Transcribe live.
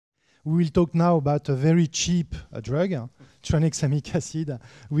We will talk now about a very cheap drug, Tranexamicacid,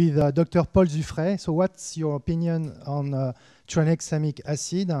 with Dr. Paul ZUFFEREY. So what's your opinion on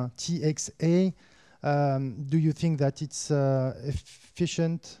Tranexamicacid, TXA? Do you think that it's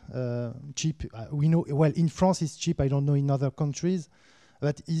efficient, cheap? We know, well, in France it's cheap. I don't know in other countries.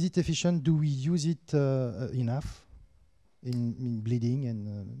 But is it efficient? Do we use it enough in bleeding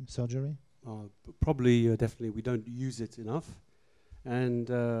and surgery? Probably, definitely, we don't use it enough. And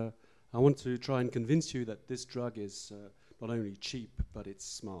I want to try and convince you that this drug is not only cheap, but it's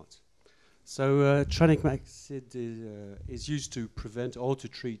smart. So Tranexamicacid is used to prevent or to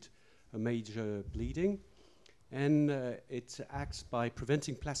treat a major bleeding. And it acts by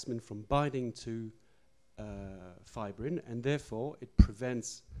preventing plasmin from binding to fibrin, and therefore it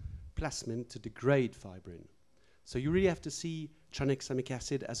prevents plasmin to degrade fibrin. So you really have to see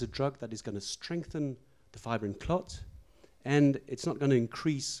Tranexamicacid as a drug that is going to strengthen the fibrin clot, and it's not going to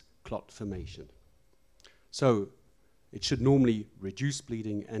increase clot formation. So it should normally reduce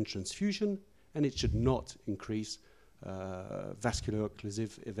bleeding and transfusion, and it should not increase vascular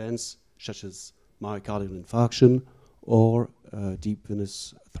occlusive events such as myocardial infarction or deep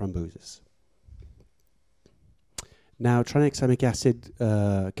venous thrombosis. Now,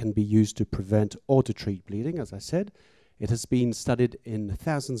 Tranexamicacid can be used to prevent or to treat bleeding, as I said. It has been studied in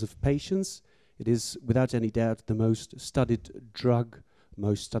thousands of patients. It is, without any doubt, the most studied drug,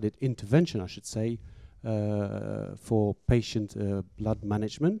 most studied intervention, I should say, for patient blood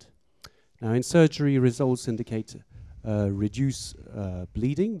management. Now, in surgery, results indicate reduce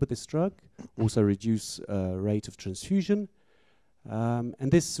bleeding with this drug, also reduce rate of transfusion.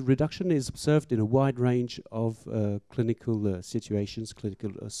 And this reduction is observed in a wide range of clinical situations,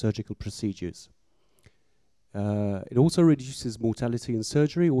 clinical surgical procedures. It also reduces mortality in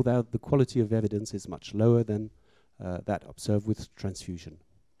surgery, although the quality of evidence is much lower than that observed with transfusion.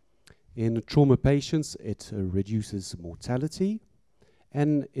 In trauma patients, it reduces mortality.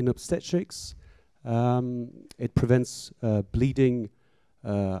 And in obstetrics, it prevents bleeding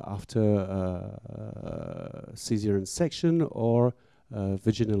after caesarean section or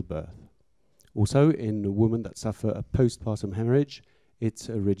vaginal birth. Also, in women that suffer a postpartum hemorrhage, it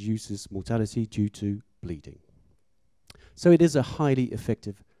reduces mortality due to bleeding. So it is a highly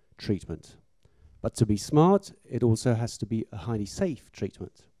effective treatment. But to be smart, it also has to be a highly safe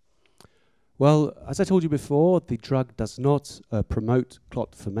treatment. Well, as I told you before, the drug does not promote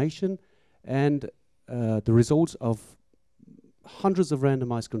clot formation, and the results of hundreds of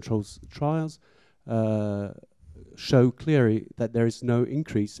randomized controlled trials show clearly that there is no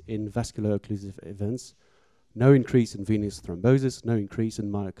increase in vascular occlusive events, no increase in venous thrombosis, no increase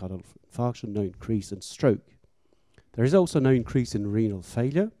in myocardial infarction, no increase in stroke. There is also no increase in renal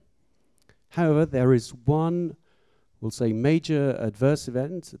failure. However, there is one, we'll say, major adverse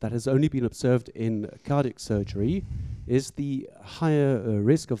event that has only been observed in cardiac surgery, is the higher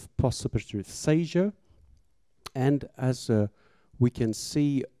risk of postoperative seizure. And as we can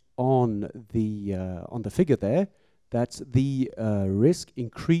see on the figure there, that the risk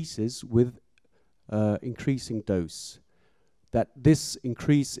increases with increasing dose. That this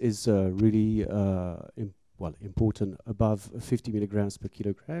increase is really important above 50 milligrams per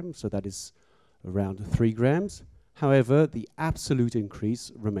kilogram, so that is around 3 grams. However, the absolute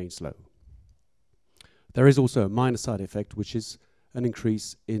increase remains low. There is also a minor side effect, which is an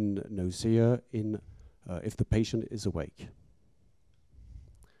increase in nausea if the patient is awake.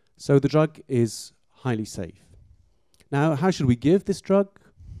 So the drug is highly safe. Now, how should we give this drug?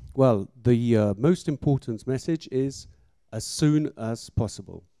 Well, the most important message is as soon as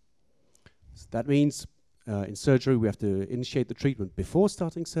possible. So that means in surgery we have to initiate the treatment before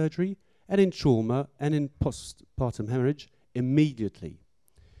starting surgery, and in trauma and in postpartum hemorrhage immediately.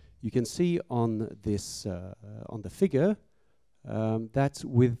 You can see on this on the figure that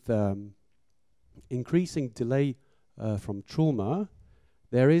with increasing delay from trauma,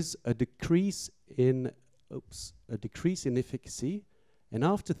 there is a decrease in efficacy, and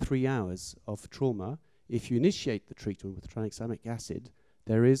after 3 hours of trauma, if you initiate the treatment with tranexamic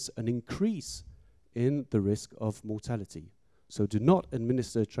there is an increase in the risk of mortality. So do not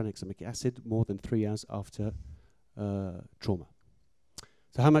administer tranexamic more than 3 hours after trauma.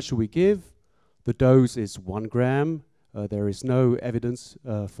 So how much should we give? The dose is 1 gram. There is no evidence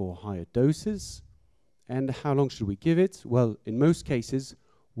for higher doses. And how long should we give it? Well, in most cases,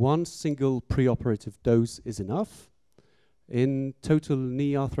 1 single preoperative dose is enough. In total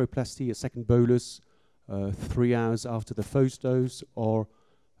knee arthroplasty, a second bolus 3 hours after the first dose or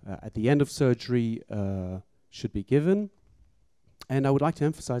at the end of surgery should be given. And I would like to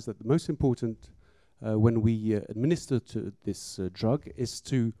emphasize that the most important when we administer this drug is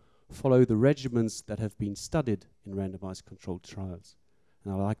to follow the regimens that have been studied in randomized controlled trials.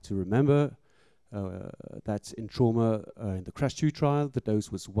 And I like to remember that in trauma, in the CRASH-2 trial, the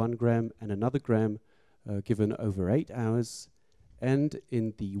dose was 1 gram and another gram given over 8 hours. And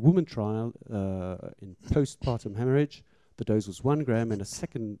in the woman trial, in postpartum hemorrhage, the dose was 1 gram and a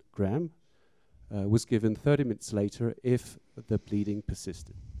second gram was given 30 minutes later if the bleeding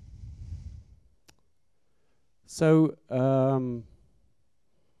persisted. So,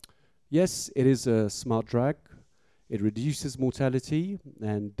 yes, it is a smart drug. It reduces mortality,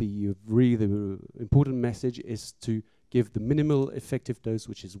 and the really important message is to give the minimal effective dose,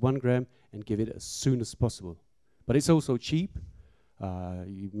 which is 1 gram, and give it as soon as possible. But it's also cheap.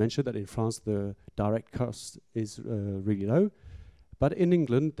 You mentioned that in France the direct cost is really low. But in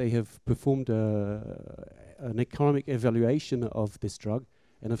England, they have performed an economic evaluation of this drug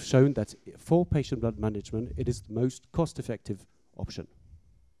and have shown that for patient blood management, it is the most cost-effective option.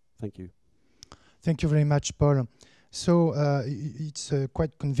 Thank you. Thank you very much, Paul. So it's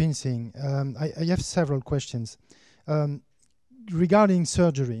quite convincing. I have several questions. Regarding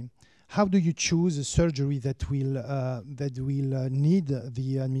surgery, how do you choose a surgery that will need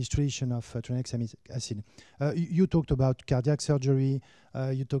the administration of tranexamicacid? You talked about cardiac surgery.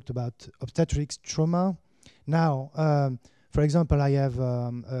 You talked about obstetrics, trauma. Now, for example, I have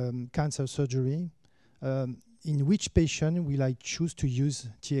cancer surgery. In which patient will I choose to use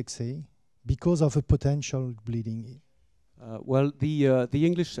TXA because of a potential bleeding? Well, the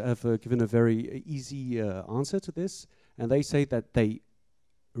English have given a very easy answer to this, and they say that they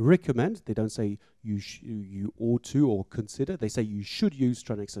recommend, they don't say you ought to or consider, they say you should use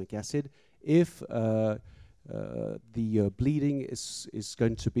tranexamic acid if the bleeding is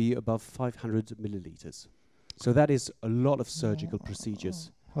going to be above 500 milliliters. So that is a lot of surgical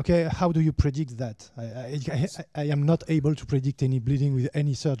procedures. Okay, how do you predict that? I am not able to predict any bleeding with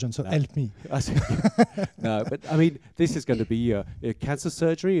any surgeon, so help me. No, but I mean, this is going to be cancer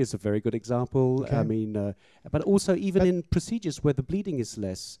surgery is a very good example. Okay. I mean, but also even in procedures where the bleeding is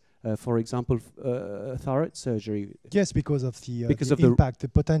less. For example, thyroid surgery. Yes, because of the impact, the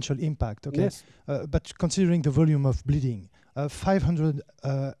potential impact. Okay, yes. But considering the volume of bleeding, 500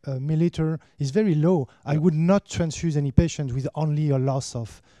 milliliter is very low. I would not transfuse any patient with only a loss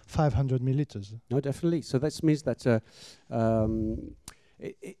of 500 milliliters. No, definitely. So that means that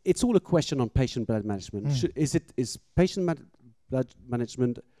it's all a question on patient blood management. Is patient blood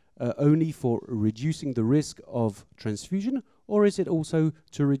management only for reducing the risk of transfusion, or is it also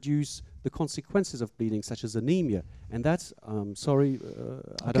to reduce the consequences of bleeding, such as anemia? And that's, sorry,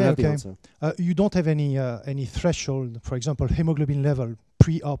 I don't have the answer. You don't have any threshold, for example, hemoglobin level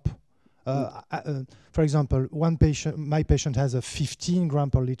pre-op. For example, my patient has a 15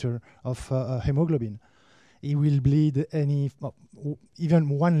 gram per liter of hemoglobin. He will bleed even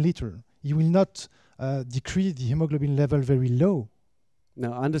 1 liter. He will not decrease the hemoglobin level very low.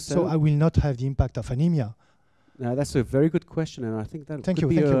 No, I understand. So I will not have the impact of anemia. Now that's a very good question, and I think that could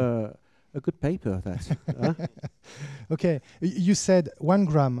be a good paper. That. Okay, you said 1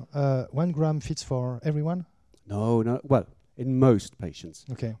 gram. 1 gram fits for everyone? No. Well, in most patients.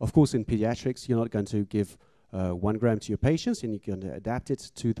 Okay. Of course, in pediatrics, you're not going to give 1 gram to your patients, and you're going to adapt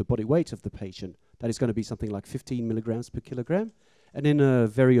it to the body weight of the patient. That is going to be something like 15 milligrams per kilogram. And in a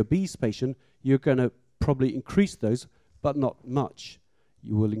very obese patient, you're going to probably increase those, but not much.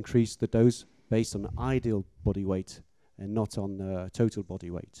 You will increase the dose based on ideal body weight and not on total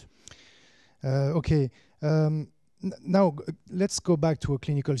body weight. Okay. Now, let's go back to a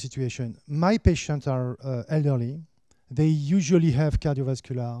clinical situation. My patients are elderly. They usually have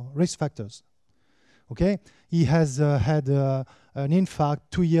cardiovascular risk factors. Okay? He has had an infarct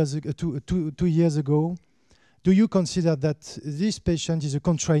 2 years ago. Do you consider that this patient is a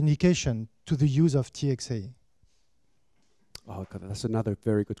contraindication to the use of TXA? Oh God, that's another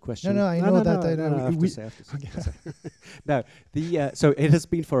very good question. No, I know that. No, so it has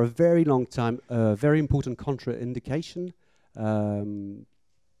been for a very long time a very important contraindication. The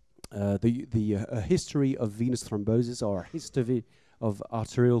history of venous thrombosis or a history of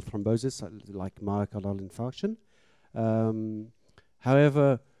arterial thrombosis, like myocardial infarction.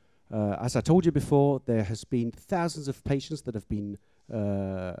 However, as I told you before, there has been thousands of patients that have been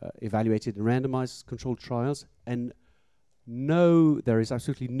evaluated in randomized controlled trials, and there is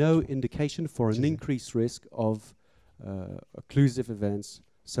absolutely no indication for an increased risk of occlusive events.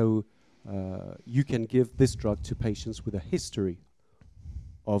 So you can give this drug to patients with a history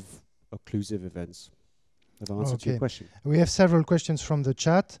of occlusive events. Have I answered your question? We have several questions from the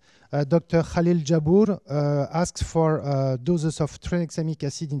chat. Dr. Khalil Jabour asks for doses of tranexamic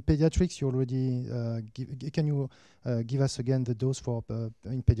acid in pediatrics. You already can you give us again the dose for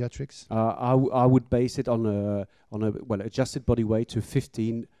in pediatrics? I would base it on a adjusted body weight to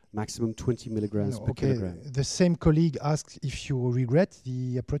 15, maximum 20 milligrams per kilogram. The same colleague asks if you regret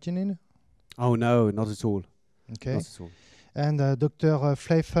the protein. Oh no, not at all. Okay. Not at all. And Dr.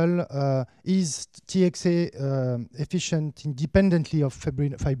 Fleifel, is TXA efficient independently of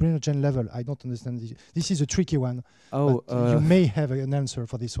fibrinogen level? I don't understand this. This is a tricky one. Oh, you may have an answer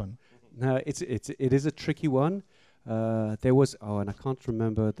for this one. No, it is a tricky one. There was, and I can't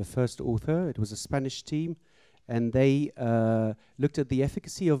remember the first author. It was a Spanish team, and they looked at the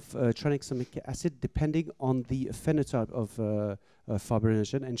efficacy of tranexamic acid depending on the phenotype of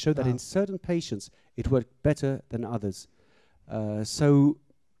fibrinogen, and showed that in certain patients it worked better than others. So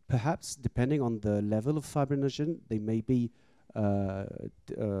perhaps depending on the level of fibrinogen, there may be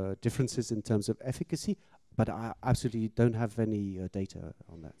differences in terms of efficacy, but I absolutely don't have any data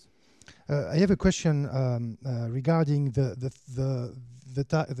on that. I have a question regarding the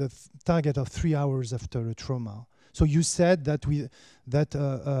target of 3 hours after a trauma. So you said that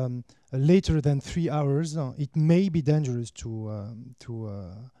later than 3 hours, it may be dangerous to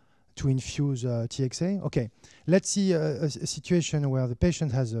infuse TXA. Okay, let's see a situation where the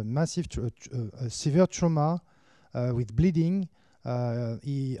patient has a massive, severe trauma with bleeding.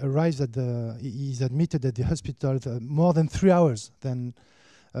 He arrives he is admitted at the hospital more than 3 hours. Then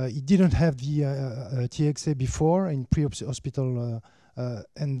he didn't have the TXA before in pre-hospital,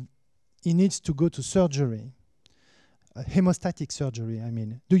 and he needs to go to surgery, hemostatic surgery. I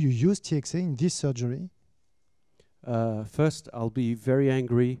mean, do you use TXA in this surgery? First, I'll be very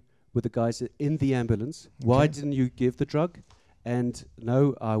angry with the guys in the ambulance. Okay. Why didn't you give the drug? And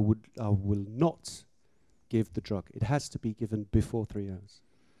no, I will not give the drug. It has to be given before 3 hours.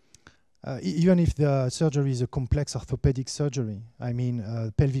 Even if the surgery is a complex orthopedic surgery, I mean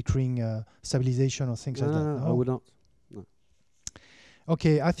pelvic ring stabilization or things like that. No, I would not. No.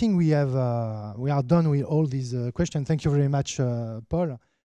 Okay, I think we are done with all these questions. Thank you very much, Paul.